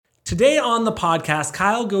Today on the podcast,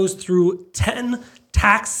 Kyle goes through 10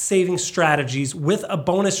 tax saving strategies with a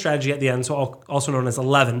bonus strategy at the end, so also known as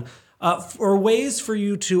 11, for ways for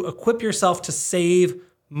you to equip yourself to save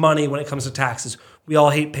money when it comes to taxes. We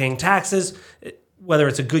all hate paying taxes, whether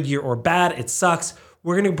it's a good year or bad, it sucks.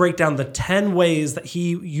 We're going to break down the 10 ways that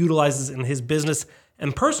he utilizes in his business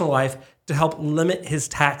and personal life to help limit his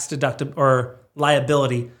tax deductible or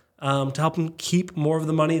liability, to help him keep more of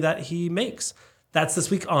the money that he makes. That's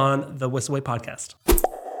this week on the Whistleaway podcast.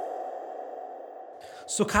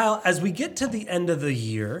 So Kyle, as we get to the end of the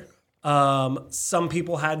year, some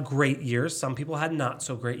people had great years, some people had not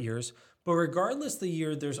so great years, but regardless of the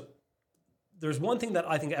year, there's one thing that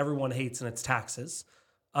I think everyone hates, and it's taxes.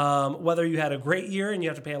 Whether you had a great year and you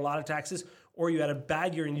have to pay a lot of taxes, or you had a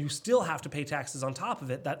bad year and you still have to pay taxes on top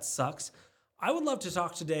of it, that sucks. I would love to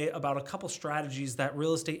talk today about a couple strategies that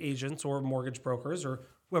real estate agents or mortgage brokers or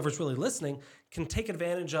whoever's really listening can take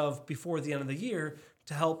advantage of before the end of the year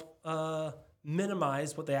to help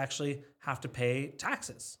minimize what they actually have to pay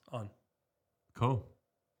taxes on. Cool.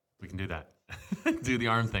 We can do that. Do the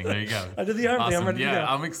arm thing. There you go. I did the arm thing. I'm ready to go.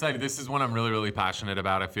 I'm excited. This is one I'm really, really passionate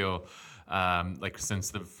about. I feel like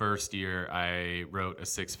since the first year I wrote a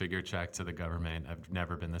 6-figure check to the government, I've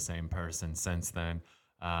never been the same person since then.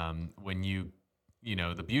 When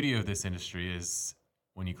the beauty of this industry is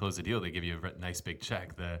when you close a deal, they give you a nice big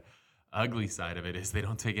check. The ugly side of it is they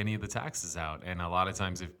don't take any of the taxes out. And a lot of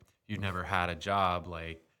times if you've never had a job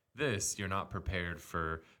like this, you're not prepared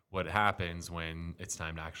for what happens when it's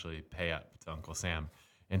time to actually pay up to Uncle Sam.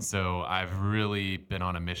 And so I've really been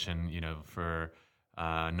on a mission, for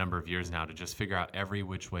a number of years now to just figure out every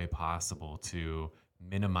which way possible to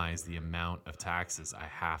minimize the amount of taxes I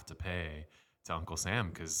have to pay to Uncle Sam,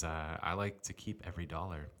 because I like to keep every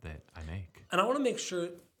dollar that I make. And I want to make sure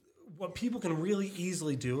what people can really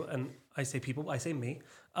easily do, and I say people, I say me,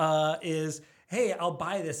 is, hey, I'll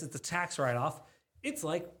buy this. It's a tax write-off. It's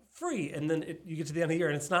like free. And then you get to the end of the year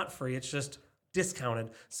and it's not free. It's just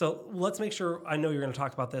discounted. So let's make sure, I know you're going to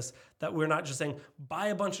talk about this, that we're not just saying buy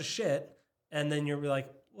a bunch of shit and then you're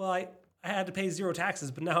like, well, I had to pay 0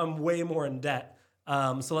 taxes, but now I'm way more in debt.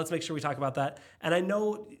 So let's make sure we talk about that. And I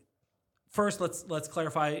know... First, let's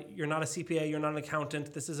clarify, you're not a CPA, you're not an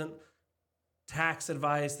accountant. This isn't tax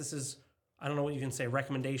advice. This is, I don't know what you can say,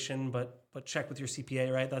 recommendation, but check with your CPA,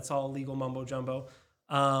 right? That's all legal mumbo jumbo.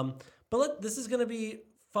 This is going to be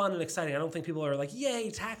fun and exciting. I don't think people are like,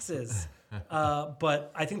 yay, taxes.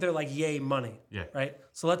 But I think they're like, yay, money. Yeah. Right?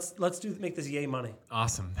 So let's make this yay money.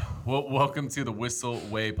 Awesome. Well, welcome to the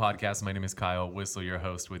Whistleaway podcast. My name is Kyle Whistle, your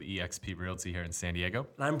host with eXp Realty here in San Diego.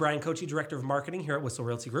 And I'm Brian Kochi, Director of Marketing here at Whistle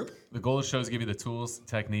Realty Group. The goal of the show is to give you the tools,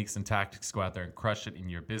 techniques, and tactics to go out there and crush it in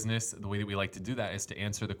your business. The way that we like to do that is to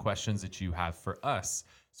answer the questions that you have for us.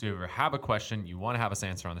 So if you ever have a question you want to have us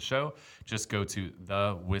answer on the show, just go to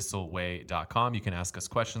thewhistleway.com. You can ask us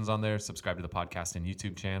questions on there, subscribe to the podcast and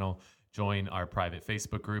YouTube channel, join our private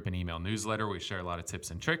Facebook group and email newsletter where we share a lot of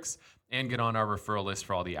tips and tricks, and get on our referral list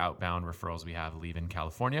for all the outbound referrals we have leaving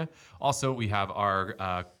California. Also, we have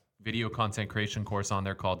our video content creation course on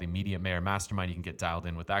there called the Media Mayor Mastermind. You can get dialed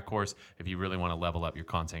in with that course if you really want to level up your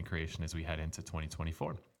content creation as we head into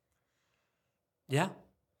 2024. Yeah.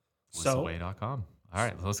 Whistleaway.com. All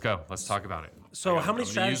right, let's go. Let's talk about it. So how many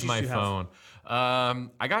strategies do you have? Use my phone.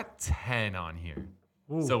 I got 10 on here.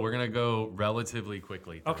 Ooh. So we're going to go relatively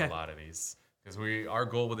quickly through a lot of these, because our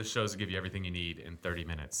goal with the show is to give you everything you need in 30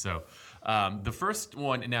 minutes. So the first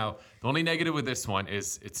one, now, the only negative with this one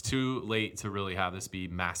is it's too late to really have this be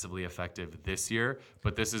massively effective this year,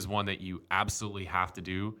 but this is one that you absolutely have to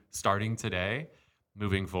do starting today,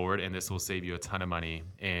 moving forward, and this will save you a ton of money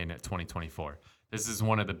in 2024. This is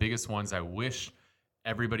one of the biggest ones I wish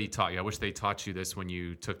everybody taught you. I wish they taught you this when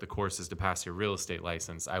you took the courses to pass your real estate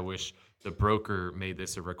license. I wish the broker made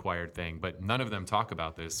this a required thing, but none of them talk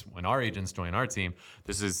about this. When our agents join our team,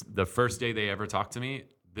 this is the first day they ever talk to me.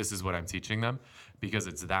 This is what I'm teaching them, because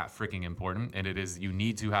it's that freaking important. And it is, you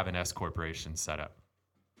need to have an S corporation set up.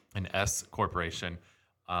 An S corporation.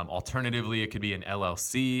 Alternatively, it could be an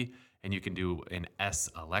LLC, and you can do an S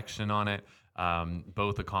election on it.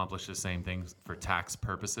 Both accomplish the same things for tax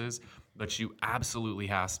purposes, but you absolutely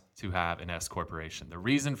have to have an S corporation. The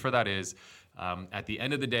reason for that is at the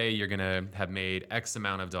end of the day, you're going to have made X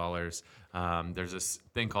amount of dollars. There's this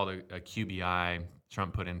thing called a QBI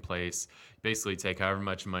Trump put in place. Basically take however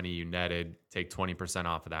much money you netted, take 20%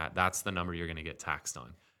 off of that. That's the number you're going to get taxed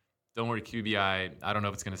on. Don't worry, QBI, I don't know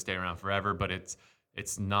if it's going to stay around forever, but it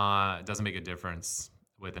doesn't make a difference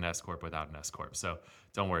with an S corp without an S corp. So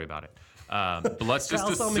don't worry about it. But let's just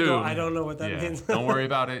assume. I don't know what that means. Don't worry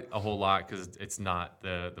about it a whole lot, because it's not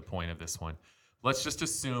the point of this one. let's just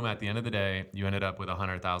assume at the end of the day, you ended up with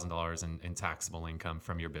 $100,000 in taxable income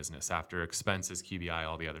from your business after expenses, QBI,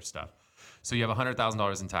 all the other stuff. So you have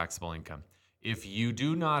 $100,000 in taxable income. If you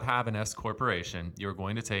do not have an S corporation, you're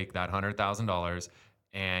going to take that $100,000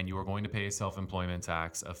 and you are going to pay a self-employment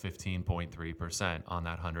tax of 15.3% on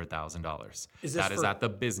that $100,000. That is at the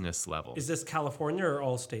business level. Is this California or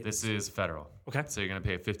all states? This is federal. Okay. So you're going to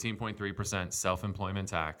pay a 15.3% self-employment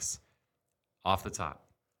tax off the top.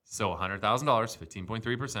 So $100,000,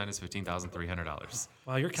 15.3% is $15,300.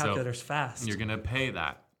 Wow, your calculator's fast. You're going to pay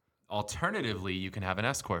that. Alternatively, you can have an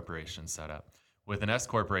S corporation set up. With an S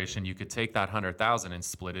corporation, you could take that $100,000 and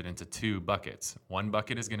split it into two buckets. One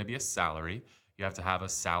bucket is going to be a salary. You have to have a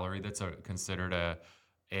salary that's considered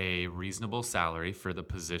a reasonable salary for the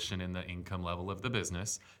position and the income level of the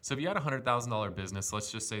business. So if you had a $100,000 business,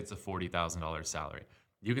 let's just say it's a $40,000 salary.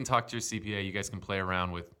 You can talk to your CPA. You guys can play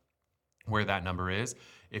around with where that number is.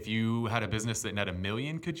 If you had a business that net $1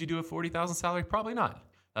 million, could you do a $40,000 salary? Probably not.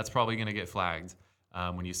 That's probably going to get flagged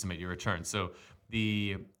when you submit your return. So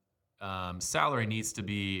the salary needs to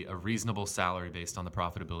be a reasonable salary based on the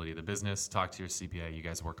profitability of the business. Talk to your CPA. You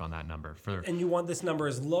guys work on that number. And you want this number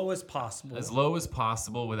as low as possible. As low as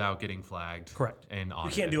possible without getting flagged. Correct. And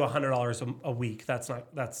you can't do $100 a week. That's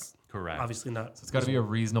correct. Obviously not. So it's got to be a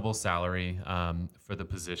reasonable salary for the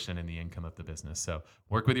position and the income of the business. So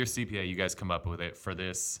work with your CPA. You guys come up with it for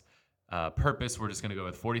this purpose. We're just going to go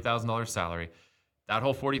with $40,000 salary. That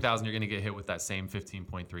whole $40,000, you're going to get hit with that same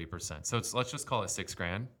 15.3%. So let's just call it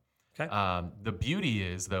 $6,000. Okay. The beauty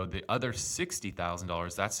is, though, the other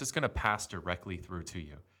 $60,000, that's just going to pass directly through to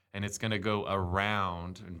you. And it's going to go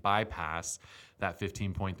around and bypass that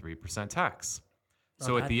 15.3% tax.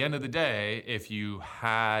 So at the end of the day, if you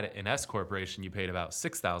had an S corporation, you paid about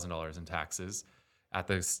 $6,000 in taxes at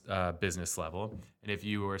the business level. And if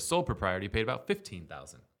you were a sole proprietor, you paid about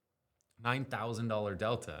 $15,000. $9,000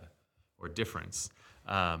 delta or difference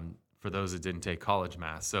for those that didn't take college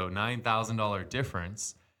math. So $9,000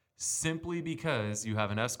 difference simply because you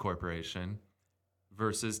have an S corporation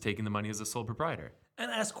versus taking the money as a sole proprietor.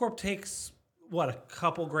 An S corp takes what, a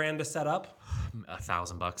couple grand to set up?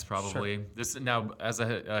 $1,000 probably. Sure. This now, as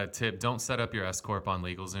a tip, don't set up your S corp on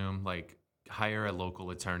LegalZoom. Like, hire a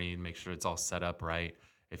local attorney and make sure it's all set up right.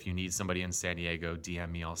 If you need somebody in San Diego, DM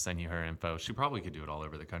me. I'll send you her info. She probably could do it all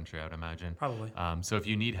over the country, I would imagine. Probably. So if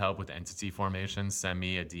you need help with entity formation, send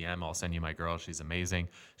me a DM. I'll send you my girl. She's amazing.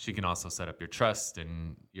 She can also set up your trust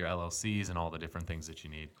and your LLCs and all the different things that you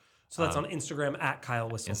need. So that's on Instagram at Kyle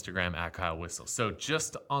Whistle. Instagram at Kyle Whistle. So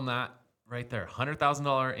just on that right there,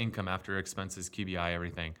 $100,000 income after expenses, QBI,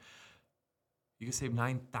 everything. You can save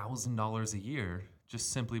 $9,000 a year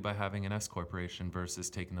just simply by having an S corporation versus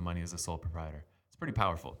taking the money as a sole proprietor. Pretty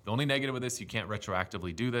powerful. The only negative with this, you can't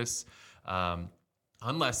retroactively do this.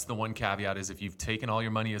 Unless the one caveat is if you've taken all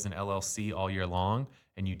your money as an LLC all year long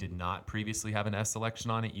and you did not previously have an S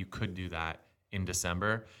election on it, you could do that in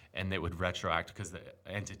December and it would retroact because the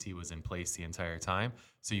entity was in place the entire time.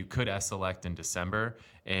 So you could S elect in December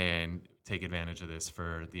and take advantage of this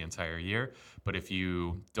for the entire year. But if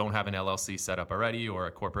you don't have an LLC set up already or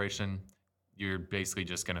a corporation, you're basically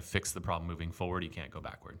just going to fix the problem moving forward. You can't go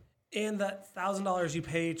backward. And that $1,000 you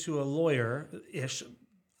pay to a lawyer-ish,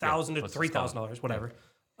 $1,000 to $3,000, whatever,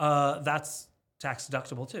 that's tax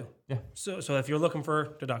deductible too. Yeah. So if you're looking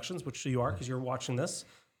for deductions, which you are because you're watching this,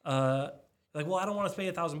 like, well, I don't want to pay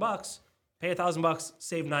 $1,000. Pay $1,000,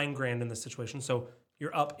 save $9,000 in this situation. So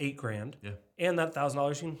you're up $8,000. Yeah. And that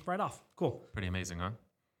 $1,000 you can write off. Cool. Pretty amazing, huh?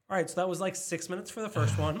 All right, so that was like 6 minutes for the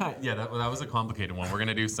first one. Yeah, that was a complicated one. We're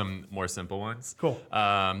gonna do some more simple ones. Cool.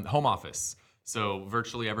 Home office. So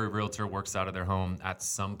virtually every realtor works out of their home at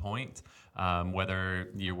some point, whether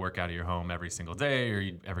you work out of your home every single day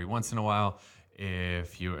or every once in a while.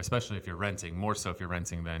 Especially if you're renting, more so if you're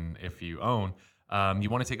renting than if you own, you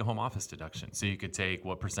want to take a home office deduction. So you could take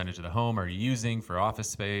what percentage of the home are you using for office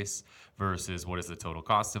space versus what is the total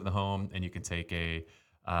cost of the home, and you can take a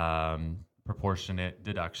proportionate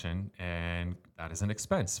deduction, and that is an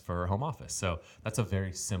expense for a home office. So that's a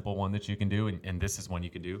very simple one that you can do, and this is one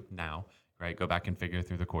you can do now. Right, go back and figure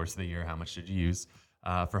through the course of the year how much did you use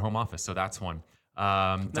for home office. So that's one.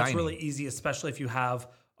 That's dining. really easy, especially if you have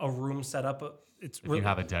a room set up. If you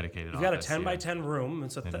have a dedicated office. You've got a 10 by 10 room.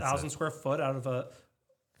 It's 1,000 square foot out of a...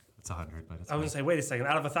 It's 100, but it's I was going to say, wait a second.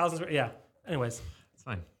 Out of 1,000 square... Yeah. Anyways. It's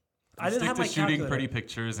fine. I didn't have my shooting calculator. pretty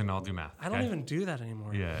pictures and I'll do math. I don't even do that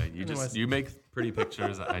anymore. Yeah, you make pretty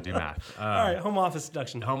pictures. I do math. All right, home office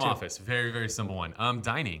deduction. Home office, very, very simple one.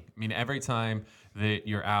 Dining. I mean, every time that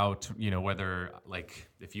you're out, whether like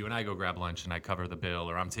if you and I go grab lunch and I cover the bill,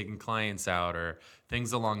 or I'm taking clients out, or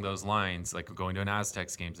things along those lines, like going to an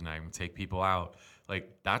Aztecs game tonight and take people out,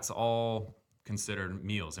 like that's all considered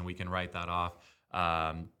meals, and we can write that off.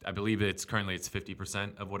 I believe it's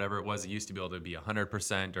 50% of whatever it was. It used to be able to be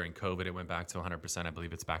 100%. During COVID, it went back to 100%. I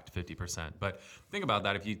believe it's back to 50%. But think about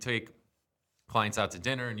that. If you take clients out to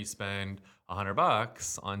dinner and you spend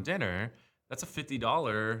 $100 on dinner, that's a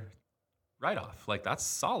 $50 write-off. Like that's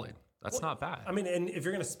solid. That's not bad. I mean, and if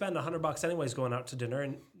you're going to spend $100 anyways going out to dinner,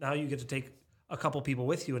 and now you get to take a couple people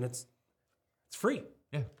with you, and it's free.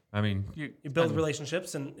 Yeah. I mean, you build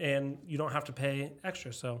relationships, and you don't have to pay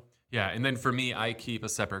extra. So. Yeah, and then for me, I keep a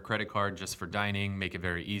separate credit card just for dining, make it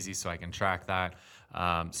very easy so I can track that.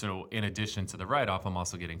 So in addition to the write-off, I'm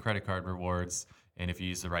also getting credit card rewards. And if you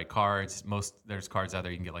use the right cards, there's cards out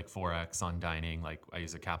there you can get like 4X on dining. Like I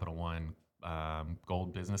use a Capital One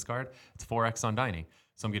gold business card. It's 4X on dining.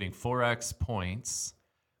 So I'm getting 4X points,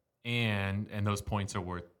 and those points are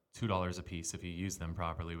worth $2 a piece if you use them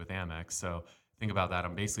properly with Amex. So think about that.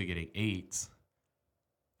 I'm basically getting 8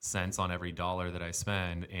 cents on every dollar that I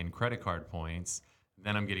spend in credit card points.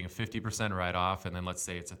 Then I'm getting a 50% write-off, and then let's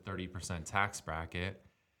say it's a 30% tax bracket.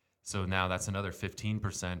 So now that's another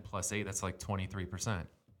 15% plus 8. That's like 23%.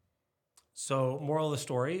 So moral of the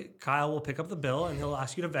story, Kyle will pick up the bill, and he'll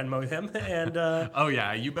ask you to Venmo him. And oh,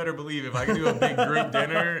 yeah, you better believe if I can do a big group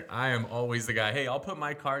dinner, I am always the guy. Hey, I'll put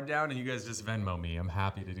my card down, and you guys just Venmo me. I'm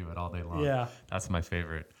happy to do it all day long. Yeah. That's my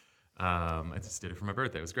favorite. I just did it for my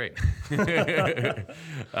birthday. It was great.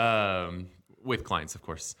 With clients, of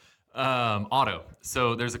course. Auto.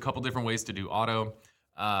 So there's a couple different ways to do auto.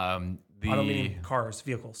 Auto meaning cars,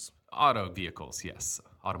 vehicles. Auto vehicles, yes.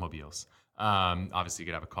 Automobiles. Obviously, you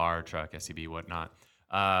could have a car, truck, SUV, whatnot.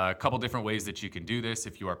 A couple different ways that you can do this.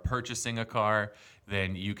 If you are purchasing a car,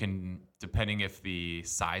 then you can, depending if the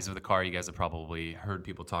size of the car, you guys have probably heard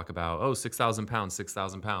people talk about, 6,000 pounds,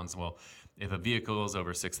 6,000 pounds. Well, if a vehicle is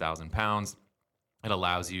over 6,000 pounds, it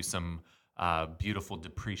allows you some beautiful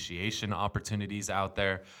depreciation opportunities out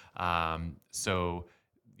there. So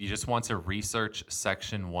you just want to research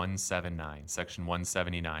Section 179, Section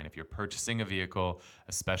 179. If you're purchasing a vehicle,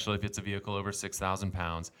 especially if it's a vehicle over 6,000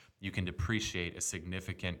 pounds, you can depreciate a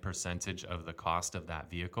significant percentage of the cost of that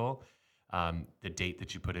vehicle, the date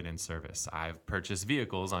that you put it in service. I've purchased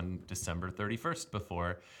vehicles on December 31st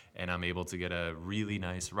before, and I'm able to get a really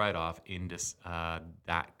nice write-off in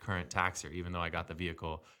that current tax year, even though I got the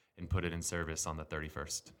vehicle and put it in service on the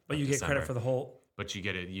 31st. But you get credit for the whole. But you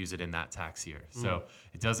get to use it in that tax year. So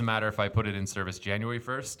it doesn't matter if I put it in service January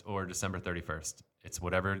 1st or December 31st. It's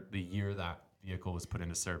whatever the year that vehicle was put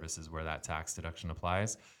into service is where that tax deduction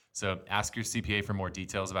applies. So ask your CPA for more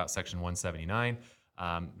details about Section 179.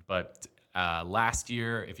 But last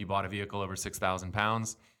year, if you bought a vehicle over 6,000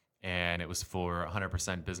 pounds and it was for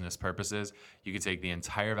 100% business purposes, you could take the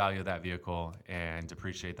entire value of that vehicle and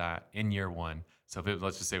depreciate that in year one. So if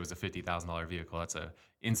let's just say it was a $50,000 vehicle, that's an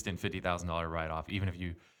instant $50,000 write-off. Even if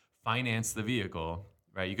you finance the vehicle,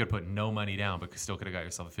 right, you could put no money down, but still could have got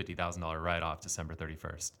yourself a $50,000 write-off December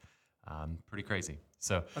 31st. Pretty crazy.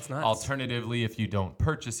 So that's nice. Alternatively, if you don't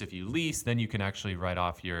purchase, if you lease, then you can actually write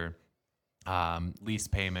off your lease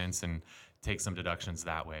payments and take some deductions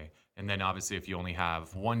that way. And then obviously if you only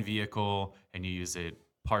have one vehicle and you use it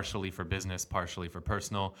partially for business, partially for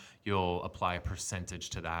personal, you'll apply a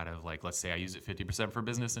percentage to that of like, let's say I use it 50% for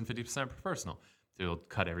business and 50% for personal. So you'll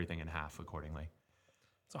cut everything in half accordingly.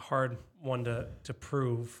 It's a hard one to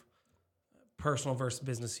prove, personal versus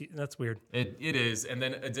business. That's weird. It is. And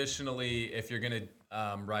then additionally, if you're going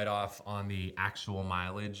to write off on the actual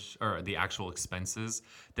mileage or the actual expenses,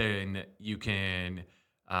 then you can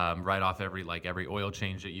write off every oil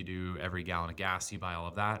change that you do, every gallon of gas you buy, all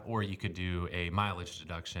of that. Or you could do a mileage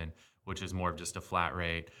deduction, which is more of just a flat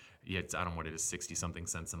rate. It's, I don't know what it is, 60 something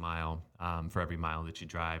cents a mile for every mile that you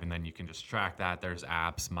drive. And then you can just track that. There's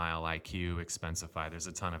apps, Mile IQ, Expensify. There's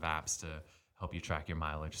a ton of apps to help you track your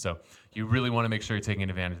mileage. So you really want to make sure you're taking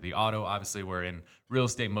advantage of the auto. Obviously, we're in real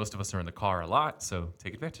estate. Most of us are in the car a lot. So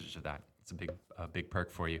take advantage of that. It's a big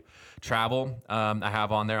perk for you. Travel, I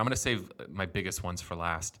have on there. I'm going to save my biggest ones for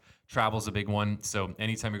last. Travel's a big one. So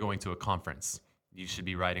anytime you're going to a conference, you should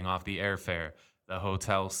be writing off the airfare, the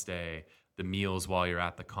hotel stay, the meals while you're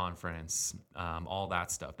at the conference, all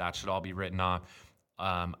that stuff. That should all be written off.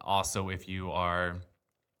 Also, if you are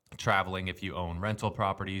traveling, if you own rental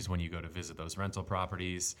properties, when you go to visit those rental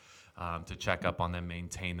properties, to check up on them,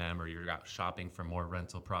 maintain them, or you're out shopping for more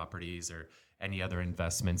rental properties or any other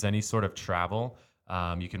investments, any sort of travel,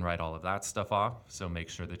 You can write all of that stuff off. So make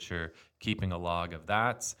sure that you're keeping a log of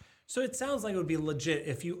that. So it sounds like it would be legit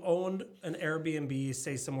if you owned an Airbnb,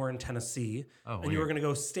 say somewhere in Tennessee, and you were going to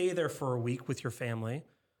go stay there for a week with your family.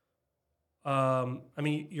 I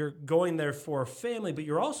mean, you're going there for family, but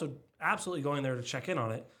you're also absolutely going there to check in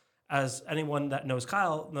on it. As anyone that knows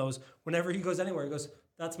Kyle knows, whenever he goes anywhere, he goes,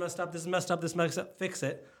 "That's messed up. This is messed up. This messed up. Fix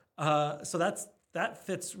it." So that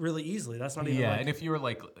fits really easily. That's not even and if you were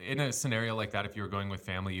like in a scenario like that, if you were going with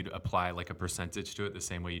family, you'd apply like a percentage to it the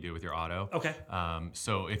same way you do with your auto. Okay.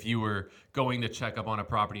 So if you were going to check up on a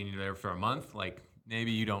property and you're there for a month, like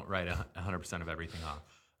maybe you don't write 100% of everything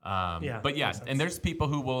off. But yeah, and there's people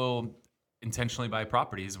who will intentionally buy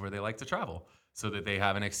properties where they like to travel so that they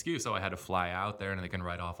have an excuse. Oh, I had to fly out there, and they can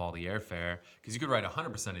write off all the airfare, because you could write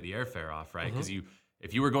 100% of the airfare off, right? Because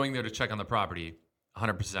if you were going there to check on the property,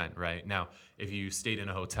 100%, right? Now, if you stayed in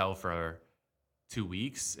a hotel for 2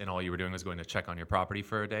 weeks and all you were doing was going to check on your property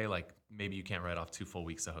for a day, like maybe you can't write off 2 full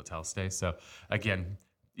weeks of hotel stay. So again,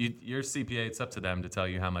 your CPA, it's up to them to tell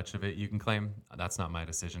you how much of it you can claim. That's not my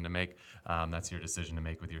decision to make. That's your decision to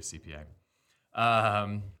make with your CPA.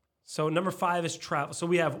 So number 5 is travel. So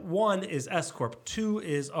we have 1 is S Corp, 2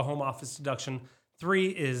 is a home office deduction, 3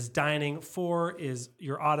 is dining, 4 is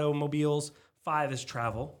your automobiles, 5 is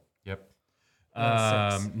travel. Yep.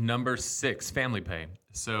 Number 6, family pay.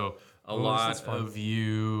 So a lot of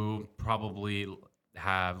you probably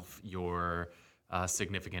have your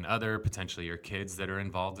significant other, potentially your kids that are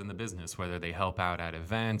involved in the business, whether they help out at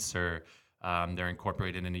events or they're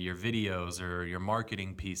incorporated into your videos or your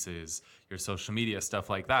marketing pieces, your social media, stuff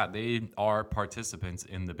like that. They are participants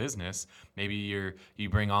in the business. Maybe you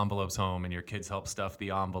bring envelopes home and your kids help stuff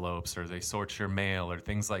the envelopes, or they sort your mail or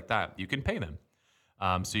things like that. You can pay them.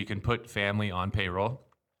 So you can put family on payroll,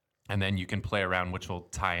 and then you can play around, which will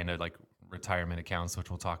tie into like retirement accounts, which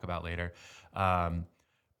we'll talk about later.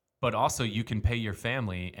 But also you can pay your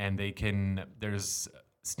family, and there's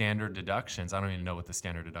standard deductions. I don't even know what the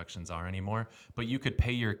standard deductions are anymore, but you could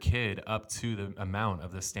pay your kid up to the amount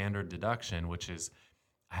of the standard deduction, which is,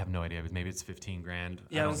 I have no idea, but maybe it's $15,000.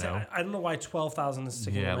 Yeah, I don't know why 12,000 is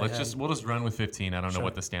sticking. Yeah, we'll just run with 15. I don't know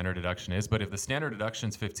what the standard deduction is, but if the standard deduction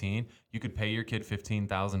is 15, you could pay your kid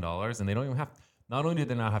 $15,000, and they don't even have. Not only do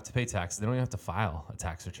they not have to pay taxes, they don't even have to file a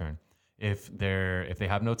tax return. If they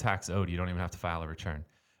have no tax owed, you don't even have to file a return.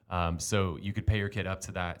 So you could pay your kid up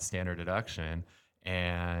to that standard deduction,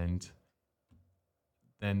 and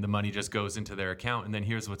then the money just goes into their account. And then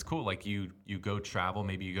here's what's cool: like you go travel,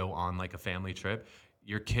 maybe you go on like a family trip.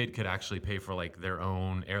 Your kid could actually pay for like their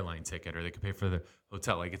own airline ticket, or they could pay for the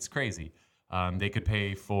hotel. Like, it's crazy. They could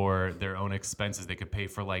pay for their own expenses. They could pay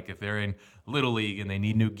for, like, if they're in Little League and they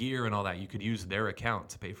need new gear and all that, you could use their account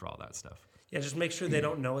to pay for all that stuff. Yeah, just make sure they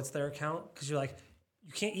don't know it's their account, because you're like,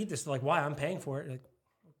 you can't eat this. They're like, why? I'm paying for it. You're like,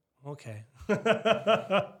 okay.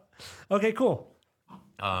 Okay, cool.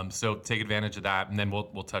 So take advantage of that, and then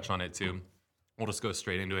we'll touch on it too. We'll just go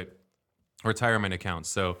straight into it. Retirement accounts.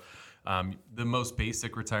 So the most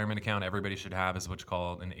basic retirement account everybody should have is what's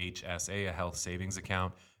called an HSA, a health savings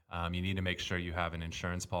account. You need to make sure you have an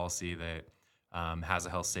insurance policy that has a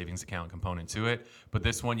health savings account component to it. But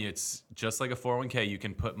this one, it's just like a 401k. You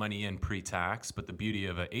can put money in pre-tax, but the beauty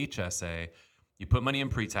of a HSA, you put money in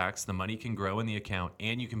pre-tax, the money can grow in the account,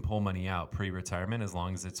 and you can pull money out pre-retirement as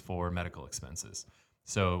long as it's for medical expenses.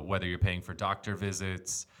 So whether you're paying for doctor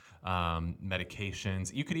visits,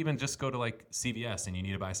 medications, you could even just go to like CVS and you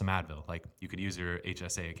need to buy some Advil. Like, you could use your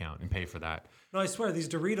HSA account and pay for that. No, I swear, these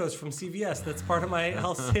Doritos from CVS, that's part of my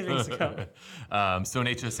health savings account. So an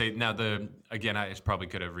HSA, now again, I probably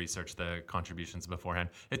could have researched the contributions beforehand.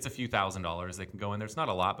 It's a few $1,000s that can go in there. It's not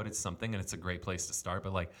a lot, but it's something, and it's a great place to start.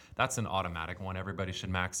 But like, that's an automatic one everybody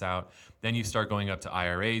should max out. Then you start going up to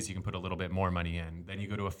IRAs, you can put a little bit more money in. Then you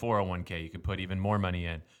go to a 401k, you can put even more money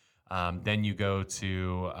in. Then you go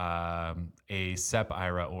to a SEP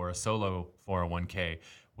IRA or a solo 401k.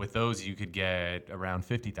 With those, you could get around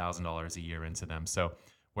 $50,000 a year into them. So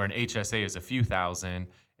where an HSA is a few thousand,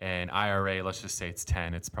 an IRA, let's just say it's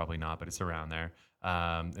 10, it's probably not, but it's around there.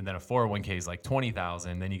 And then a 401k is like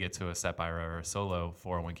 20,000. Then you get to a SEP IRA or a solo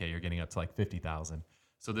 401k, you're getting up to like 50,000.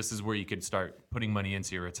 So this is where you could start putting money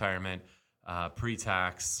into your retirement,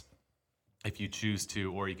 pre-tax, if you choose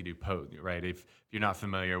to, or you could do post, right? If you're not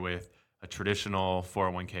familiar with a traditional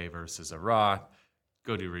 401k versus a Roth,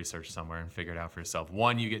 go do research somewhere and figure it out for yourself.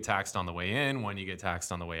 One, you get taxed on the way in. One, you get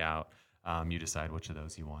taxed on the way out. You decide which of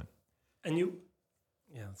those you want. And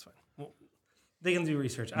yeah, that's fine. Well, they can do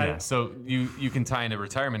research. Yeah, so you can tie into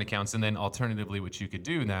retirement accounts, and then alternatively, what you could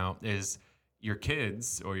do now is your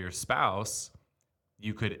kids or your spouse,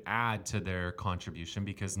 you could add to their contribution,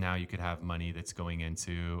 because now you could have money that's going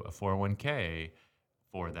into a 401k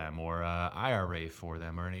for them, or a IRA for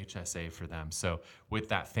them, or an HSA for them. So with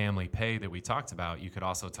that family pay that we talked about, you could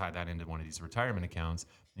also tie that into one of these retirement accounts,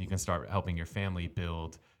 and you can start helping your family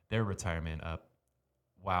build their retirement up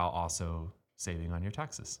while also saving on your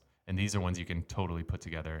taxes. And these are ones you can totally put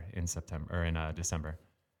together in September or in December.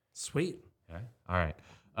 Sweet. Okay. All right.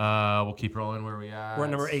 We'll keep rolling. Where we at? We're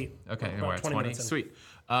at number 8. Okay. And About we're at 20 20. minutes in. Sweet.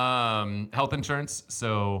 Health insurance.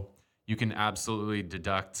 So you can absolutely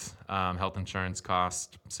deduct health insurance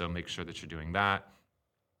cost. So make sure that you're doing that.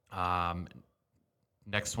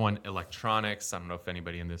 Next one, electronics. I don't know if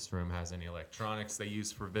anybody in this room has any electronics they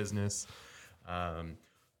use for business.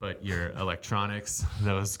 But your electronics,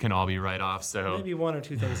 those can all be write-off. So Maybe one or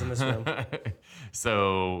two things in this room.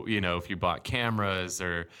 so, if you bought cameras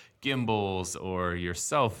or gimbals or your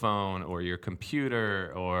cell phone or your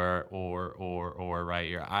computer or right,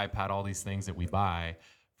 your iPad, all these things that we buy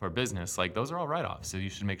for business, like those are all write-offs. So you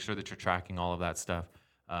should make sure that you're tracking all of that stuff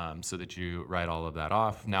so that you write all of that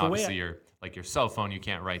off. Now, obviously, your cell phone, you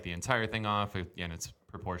can't write the entire thing off. Again, it's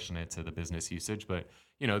proportionate to the business usage, but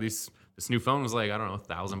this new phone was like, I don't know,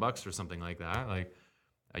 $1,000 or something like that. Like,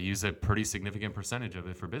 I use a pretty significant percentage of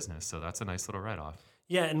it for business. So that's a nice little write-off.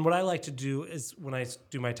 Yeah, and what I like to do is when I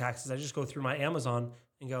do my taxes, I just go through my Amazon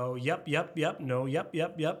and go, yep, no, yep.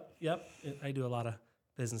 I do a lot of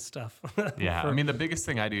business stuff. Yeah, I mean, the biggest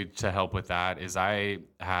thing I do to help with that is I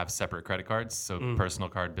have separate credit cards, so personal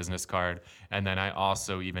card, business card, and then I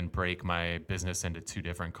also even break my business into 2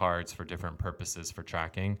 different cards for different purposes for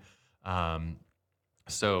tracking.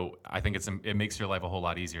 So I think it makes your life a whole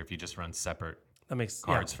lot easier if you just run separate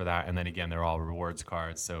cards for that. And then again, they're all rewards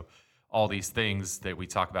cards. So all these things that we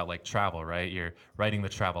talk about, like travel, right? You're writing the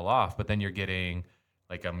travel off, but then you're getting,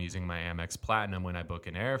 like I'm using my Amex Platinum when I book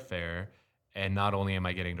an airfare. And not only am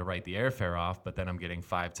I getting to write the airfare off, but then I'm getting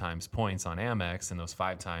 5 times points on Amex. And those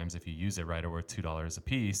 5 times, if you use it right, are worth $2 a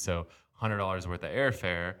piece. So $100 worth of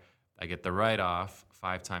airfare, I get the write-off,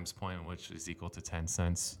 5 times point, which is equal to 10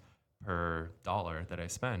 cents per dollar that I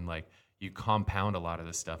spend. Like, you compound a lot of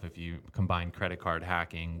this stuff if you combine credit card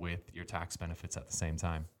hacking with your tax benefits at the same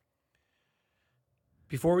time.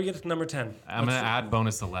 Before we get to number 10. I'm going to add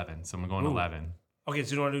bonus 11. So I'm going 11. Okay,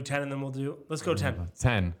 so you want to do 10 and then let's go 10.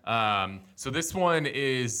 10. So this one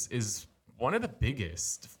is one of the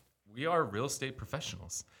biggest. We are real estate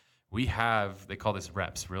professionals. We have, they call this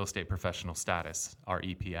REPS, real estate professional status, our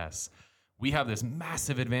EPS. We have this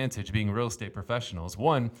massive advantage being real estate professionals.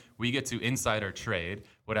 One, we get to insider trade.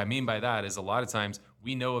 What I mean by that is a lot of times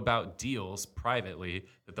we know about deals privately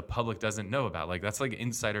that the public doesn't know about. Like, that's like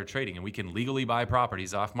insider trading, and we can legally buy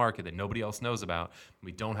properties off market that nobody else knows about.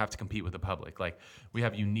 We don't have to compete with the public. Like, we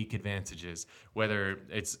have unique advantages, whether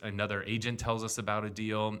it's another agent tells us about a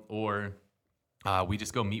deal or we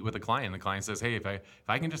just go meet with a client. The client says, hey, if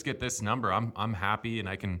I can just get this number, I'm happy and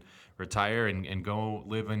I can retire and go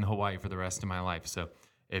live in Hawaii for the rest of my life. So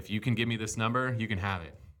if you can give me this number, you can have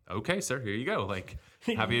it. Okay, sir, here you go. Like,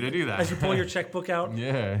 happy to do that. As you pull your checkbook out.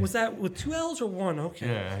 Yeah. Was that with 2 L's or 1? Okay.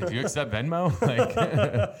 Yeah. Do you accept Venmo?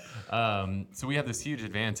 So we have this huge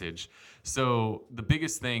advantage. So the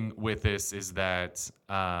biggest thing with this is that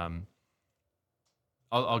I'll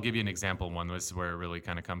give you an example. One was where it really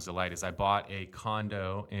kind of comes to light is I bought a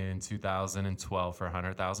condo in 2012 for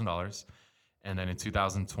 $100,000. And then in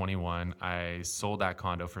 2021, I sold that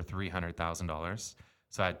condo for $300,000.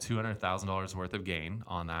 So I had $200,000 worth of gain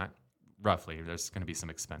on that. Roughly, there's going to be some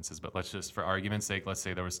expenses, but let's just, for argument's sake, let's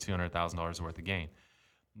say there was $200,000 worth of gain.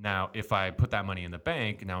 Now, if I put that money in the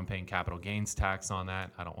bank, now I'm paying capital gains tax on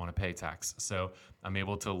that. I don't want to pay tax. So I'm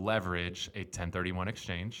able to leverage a 1031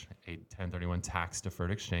 exchange, a 1031 tax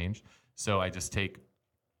deferred exchange. So I just take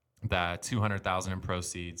that $200,000 in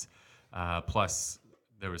proceeds, plus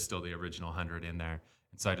there was still the original 100 in there.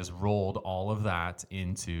 And so I just rolled all of that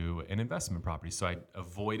into an investment property. So I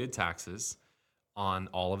avoided taxes on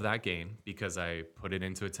all of that gain because I put it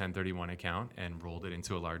into a 1031 account and rolled it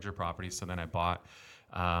into a larger property. So then I bought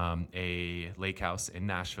a lake house in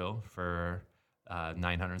Nashville for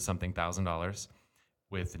 $900-something thousand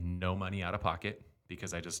with no money out of pocket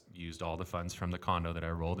because I just used all the funds from the condo that I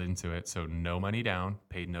rolled into it. So no money down,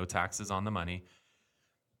 paid no taxes on the money.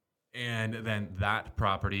 And then that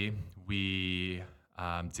property, we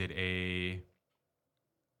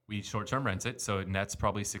short-term rent it. So it nets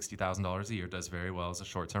probably $60,000 a year, does very well as a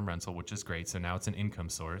short-term rental, which is great. So now it's an income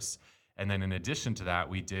source. And then in addition to that,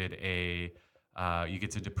 we did you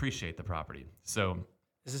get to depreciate the property. So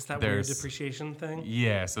is this that weird depreciation thing?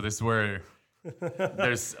 Yeah. So this is where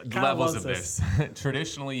There's levels of this.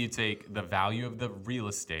 Traditionally, you take the value of the real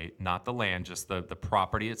estate, not the land, just the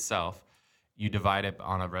property itself. You divide it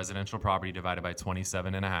on a residential property, divided by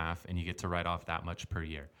 27 and a half, and you get to write off that much per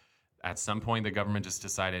year. At some point, the government just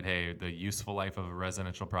decided, hey, the useful life of a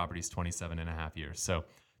residential property is 27 and a half years. So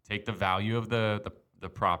take the value of the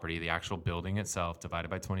property, the actual building itself, divided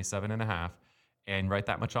by 27 and a half, and write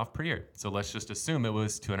that much off per year. So let's just assume it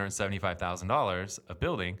was $275,000 a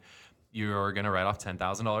building. You're going to write off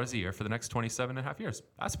 $10,000 a year for the next 27 and a half years.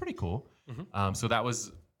 That's pretty cool. So that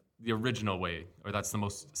was the original way, or that's the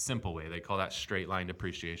most simple way. They call that straight line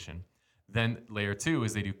depreciation. Then layer 2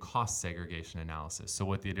 is they do cost segregation analysis. So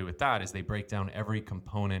what they do with that is they break down every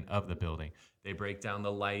component of the building. They break down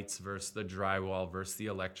the lights versus the drywall versus the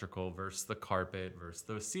electrical versus the carpet versus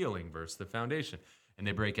the ceiling versus the foundation. And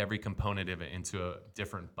they break every component of it into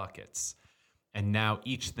different buckets. And now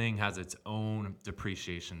each thing has its own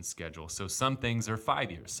depreciation schedule. So some things are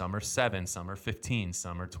 5 years, some are 7, some are 15,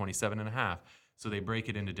 some are 27 and a half. So they break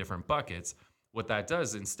it into different buckets. What that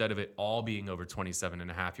does, instead of it all being over 27 and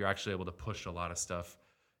a half, you're actually able to push a lot of stuff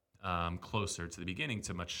closer to the beginning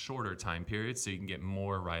to much shorter time periods. So you can get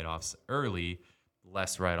more write-offs early,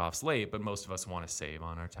 less write-offs late, but most of us want to save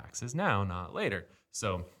on our taxes now, not later.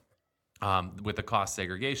 So with the cost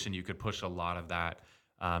segregation, you could push a lot of that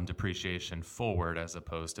depreciation forward as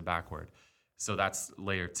opposed to backward. So that's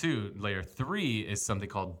layer 2. Layer 3 is something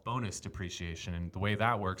called bonus depreciation. And the way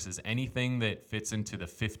that works is anything that fits into the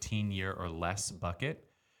 15-year or less bucket.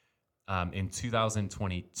 In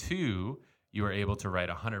 2022, you were able to write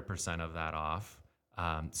 100% of that off.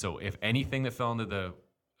 So if anything that fell into the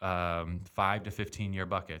 5 to 15-year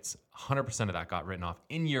buckets, 100% of that got written off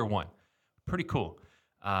in year 1. Pretty cool.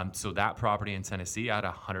 So that property in Tennessee had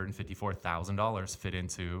 $154,000 fit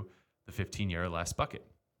into the 15-year or less bucket.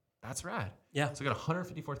 That's rad. Yeah. So I got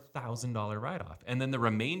 $154,000 write-off. And then the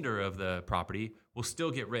remainder of the property will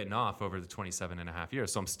still get written off over the 27 and a half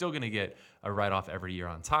years. So I'm still going to get a write-off every year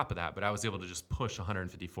on top of that, but I was able to just push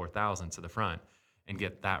 $154,000 to the front and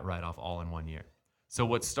get that write-off all in 1 year. So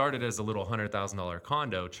what started as a little $100,000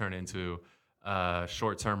 condo turned into a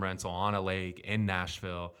short-term rental on a lake in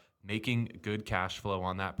Nashville, making good cash flow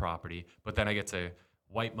on that property. But then I get to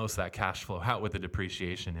wipe most of that cash flow out with the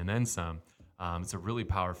depreciation and then some. It's a really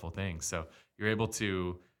powerful thing. So you're able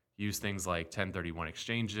to use things like 1031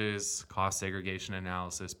 exchanges, cost segregation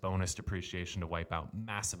analysis, bonus depreciation to wipe out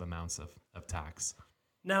massive amounts of tax.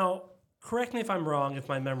 Now, correct me if I'm wrong, if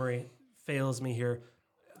my memory fails me here.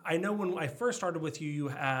 I know when I first started with you, you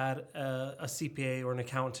had a CPA or an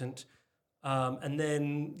accountant, and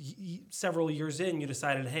then several years in, you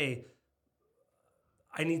decided, hey,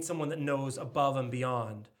 I need someone that knows above and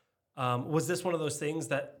beyond. Was this one of those things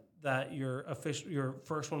that your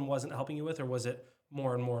first one wasn't helping you with, or was it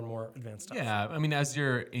more and more and more advanced stuff? Yeah, I mean, as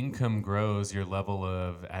your income grows, your level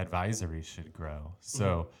of advisory should grow.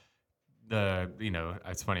 So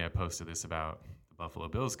it's funny, I posted this about the Buffalo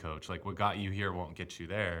Bills coach, like what got you here won't get you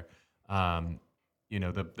there.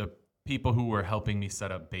 The people who were helping me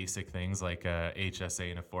set up basic things like a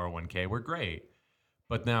HSA and a 401k were great.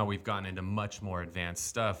 But now we've gotten into much more advanced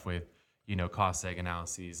stuff with cost seg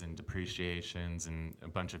analyses and depreciations and a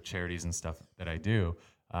bunch of charities and stuff that I do.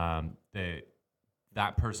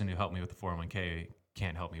 That person who helped me with the 401k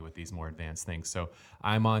can't help me with these more advanced things. So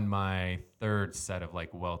I'm on my third set of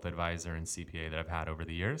like wealth advisor and CPA that I've had over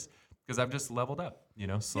the years because I've just leveled up,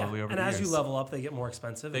 slowly over the years. And as you level up, they get more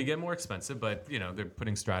expensive. They get more expensive, but they're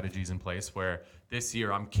putting strategies in place where this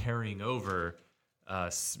year I'm carrying over a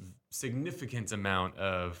significant amount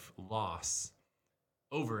of loss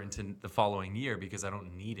over into the following year because I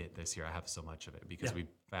don't need it this year. I have so much of it because we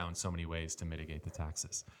found so many ways to mitigate the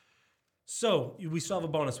taxes. So we still have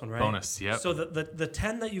a bonus one, right? Bonus, yep. So the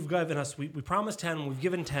 10 that you've given us, we promised 10, we've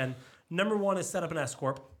given 10. Number 1 is set up an S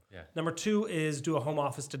Corp. Yeah. Number 2 is do a home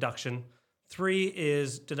office deduction. 3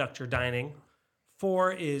 is deduct your dining.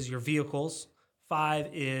 4 is your vehicles. 5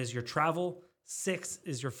 is your travel. 6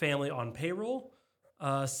 is your family on payroll.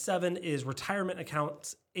 7 is retirement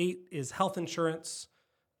accounts. 8 is health insurance.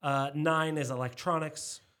 9 is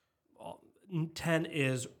electronics. 10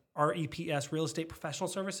 is REPS, real estate professional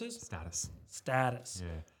services. Status.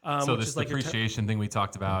 Yeah. So this depreciation thing we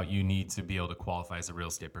talked about, you need to be able to qualify as a real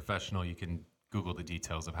estate professional. You can Google the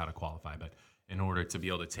details of how to qualify, but in order to be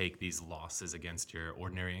able to take these losses against your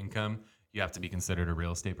ordinary income, you have to be considered a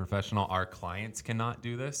real estate professional. Our clients cannot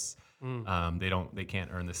do this. They can't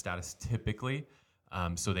earn the status typically.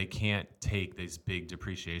 So they can't take these big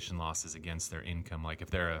depreciation losses against their income. Like if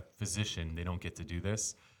they're a physician, they don't get to do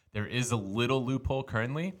this. There is a little loophole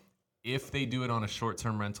currently. If they do it on a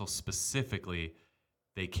short-term rental specifically,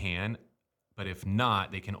 they can. But if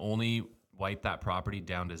not, they can only wipe that property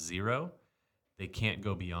down to zero. They can't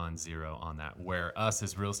go beyond zero on that. Where us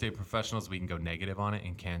as real estate professionals, we can go negative on it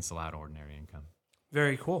and cancel out ordinary income.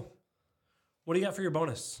 Very cool. What do you got for your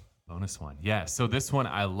bonus? Bonus one. Yeah. So this one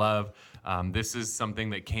I love. This is something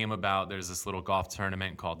that came about. There's this little golf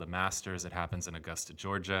tournament called the Masters. It happens in Augusta,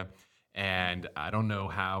 Georgia. And I don't know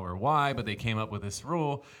how or why, but they came up with this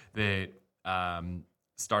rule that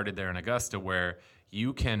started there in Augusta where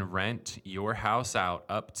you can rent your house out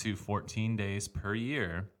up to 14 days per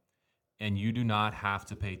year, and you do not have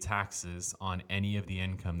to pay taxes on any of the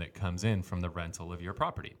income that comes in from the rental of your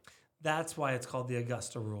property. That's why it's called the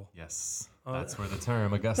Augusta rule. Yes, that's where the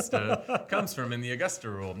term Augusta comes from, in the Augusta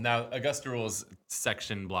rule. Now, Augusta rule is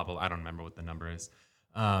section blah, blah, I don't remember what the number is.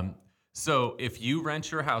 So if you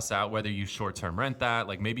rent your house out, whether you short-term rent that,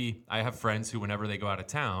 like maybe I have friends who whenever they go out of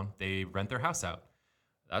town, they rent their house out.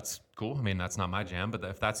 That's cool. I mean, that's not my jam, but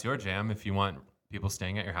if that's your jam, if you want people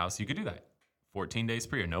staying at your house, you could do that. 14 days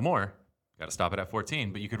per year, no more. Got to stop it at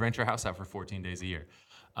 14, but you could rent your house out for 14 days a year.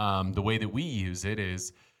 The way that we use it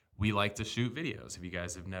is we like to shoot videos. If you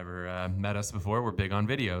guys have never met us before, we're big on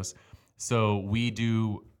videos. So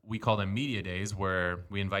we call them media days, where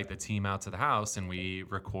we invite the team out to the house and we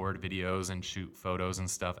record videos and shoot photos and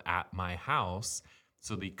stuff at my house.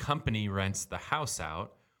 So the company rents the house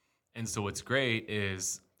out. And so what's great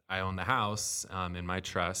is I own the house in my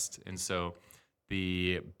trust. And so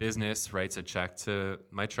the business writes a check to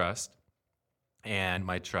my trust, and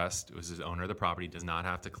my trust, who's the owner of the property, does not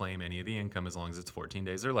have to claim any of the income as long as it's 14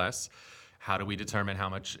 days or less. How do we determine how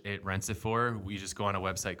much it rents it for? We just go on a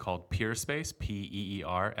website called Peerspace,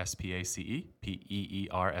 Peerspace,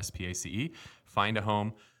 Peerspace. Find a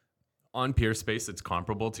home on Peerspace that's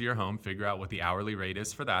comparable to your home, figure out what the hourly rate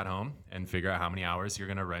is for that home, and figure out how many hours you're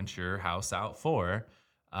gonna rent your house out for,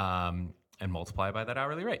 and multiply by that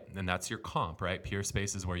hourly rate. And that's your comp, right?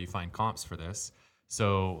 Peerspace is where you find comps for this.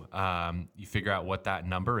 So you figure out what that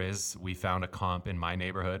number is. We found a comp in my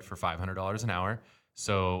neighborhood for $500 an hour.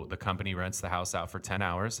 So the company rents the house out for 10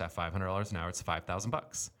 hours at $500 an hour. It's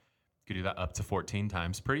 $5,000. You could do that up to 14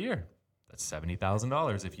 times per year. That's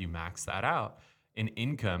 $70,000 if you max that out in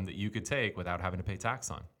income that you could take without having to pay tax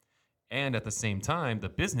on. And at the same time, the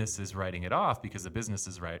business is writing it off because the business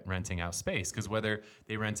is renting out space. Because whether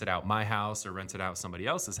they rented out my house or rented out somebody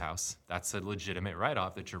else's house, that's a legitimate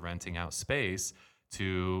write-off that you're renting out space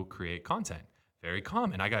to create content. Very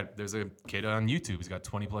common. There's a kid on YouTube who's got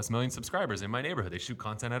 20 plus million subscribers in my neighborhood. They shoot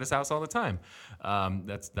content at his house all the time.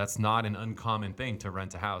 That's not an uncommon thing to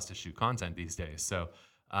rent a house to shoot content these days. So,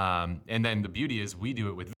 and then the beauty is we do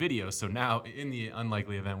it with video. So now in the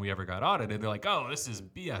unlikely event we ever got audited, they're like, oh, this is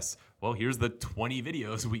BS. Well, here's the 20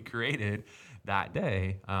 videos we created that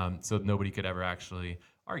day. So nobody could ever actually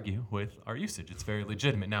argue with our usage. It's very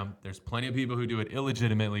legitimate. Now, there's plenty of people who do it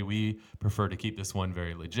illegitimately. We prefer to keep this one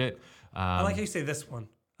very legit. I like how you say this one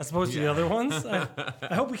as opposed to the other ones. I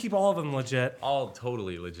hope we keep all of them legit. All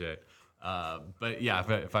totally legit. But yeah,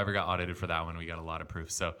 if I ever got audited for that one, we got a lot of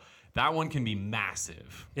proof. So that one can be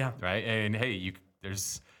massive. Yeah. Right. And hey, you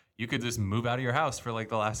could just move out of your house for like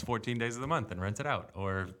the last 14 days of the month and rent it out,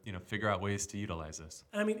 or figure out ways to utilize this.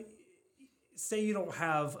 I mean, say you don't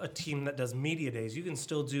have a team that does media days, you can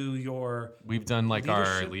still do your We've done like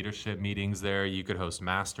our leadership meetings there. You could host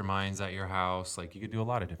masterminds at your house. Like you could do a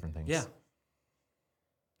lot of different things. Yeah.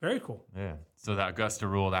 Very cool. Yeah. So that Augusta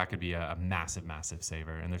rule, that could be a massive, massive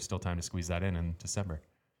saver. And there's still time to squeeze that in December.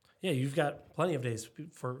 Yeah, you've got plenty of days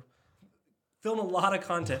for film a lot of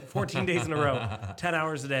content, 14 days in a row, 10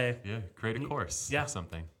 hours a day. Yeah. Create a course. Yeah. Or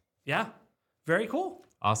something. Yeah. Very cool.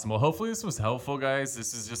 Awesome. Well, hopefully this was helpful, guys.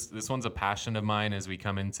 This one's a passion of mine as we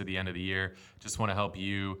come into the end of the year. Just want to help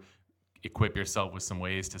you equip yourself with some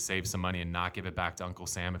ways to save some money and not give it back to Uncle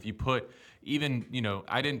Sam. If you put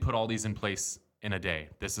I didn't put all these in place in a day.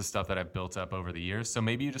 This is stuff that I've built up over the years. So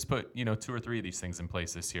maybe you just put, 2 or 3 of these things in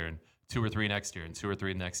place this year, and 2 or 3 next year, and 2 or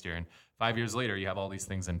 3 next year. And 5 years later, you have all these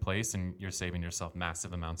things in place and you're saving yourself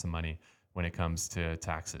massive amounts of money when it comes to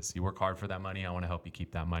taxes. You work hard for that money. I want to help you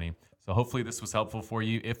keep that money. So hopefully this was helpful for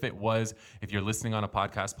you. If you're listening on a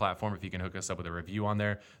podcast platform, if you can hook us up with a review on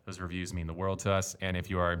there, those reviews mean the world to us. And if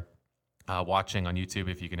you are watching on YouTube,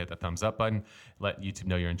 if you can hit the thumbs up button, let YouTube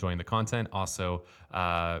know you're enjoying the content. Also,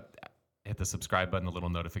 hit the subscribe button, the little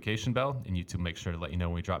notification bell, and YouTube make sure to let you know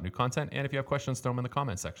when we drop new content. And if you have questions, throw them in the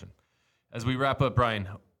comment section. As we wrap up, Brian,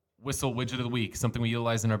 whistle widget of the week, something we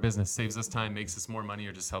utilize in our business, saves us time, makes us more money,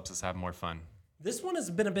 or just helps us have more fun. This one has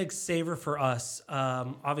been a big saver for us.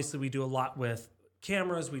 Obviously, we do a lot with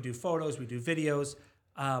cameras, we do photos, we do videos.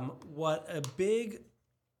 What a big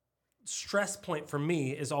stress point for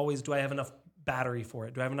me is always, do I have enough battery for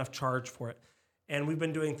it? Do I have enough charge for it? And we've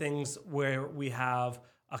been doing things where we have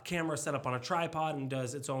a camera set up on a tripod and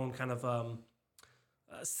does its own kind of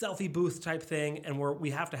selfie booth type thing, and where we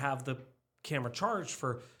have to have the camera charged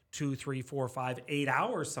for 2, 3, 4, 5, 8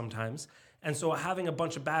 hours sometimes. And so having a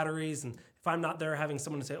bunch of batteries, and if I'm not there, having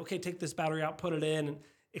someone to say, okay, take this battery out, put it in, and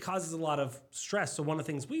it causes a lot of stress. So one of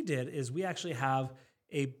the things we did is we actually have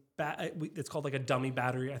it's called like a dummy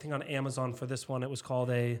battery. I think on Amazon for this one, it was called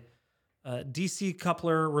a DC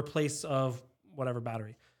coupler replace of whatever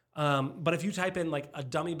battery. But if you type in like a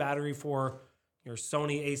dummy battery for your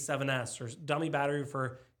Sony A7S or dummy battery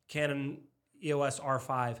for Canon EOS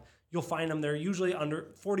R5, you'll find them. They're usually under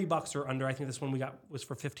 $40 or under. I think this one we got was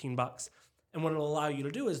for $15. And what it'll allow you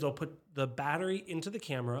to do is they'll put the battery into the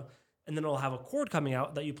camera, and then it'll have a cord coming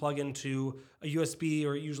out that you plug into a USB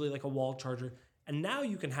or usually like a wall charger. And now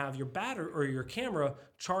you can have your battery or your camera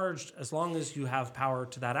charged as long as you have power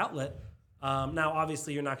to that outlet. Now,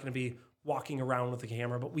 obviously, you're not going to be walking around with the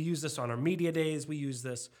camera, but we use this on our media days. We use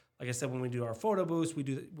this, like I said, when we do our photo booths.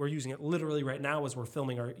 We're using it literally right now as we're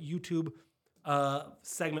filming our YouTube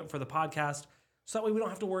segment for the podcast. So that way we don't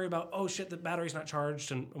have to worry about, oh shit, the battery's not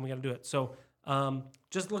charged and we got to do it. So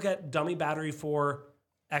just look at dummy battery for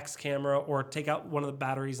X camera, or take out one of the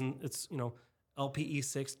batteries and it's,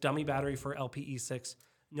 LPE6, dummy battery for LPE6. And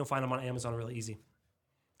you'll find them on Amazon really easy.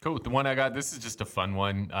 Cool. The one I got, this is just a fun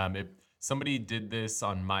one. Somebody did this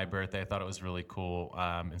on my birthday. I thought it was really cool.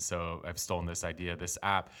 And so I've stolen this idea, this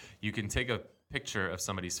app. You can take a picture of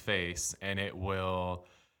somebody's face and it will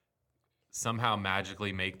somehow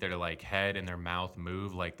magically make their like head and their mouth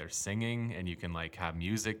move like they're singing, and you can like have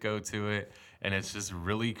music go to it, and it's just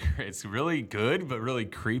it's really good but really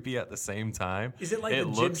creepy at the same time. Is it like a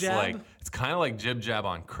Jib Jab? It's kind of like Jib Jab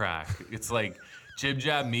on crack. It's like Jib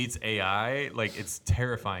Jab meets AI. Like, it's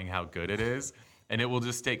terrifying how good it is, and it will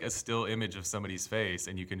just take a still image of somebody's face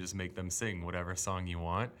and you can just make them sing whatever song you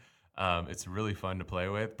want. It's really fun to play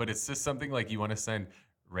with, but it's just something like you want to send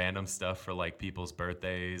random stuff for like people's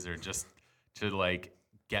birthdays, or just to like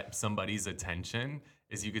get somebody's attention,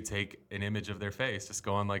 is you could take an image of their face, just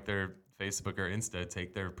go on like their Facebook or Insta,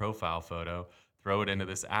 take their profile photo, throw it into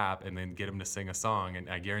this app, and then get them to sing a song, and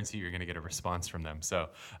I guarantee you're going to get a response from them. So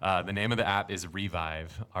the name of the app is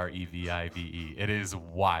Revive, Revive. It is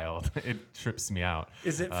wild. It trips me out.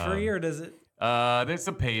 Is it free or does it? It's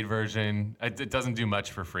a paid version. It doesn't do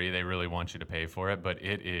much for free. They really want you to pay for it, but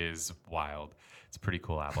it is wild. It's a pretty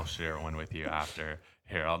cool app. I'll share one with you after.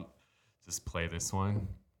 Here, I'll just play this one.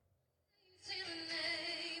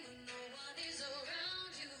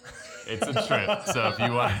 It's a trip. So if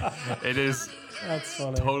you want, it is That's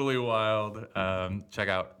funny. Totally wild. Check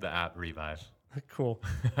out the app Revive. Cool.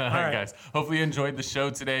 All right, guys. Hopefully you enjoyed the show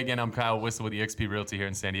today. Again, I'm Kyle Whistle with eXp Realty here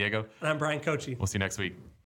in San Diego. And I'm Brian Kochi. We'll see you next week.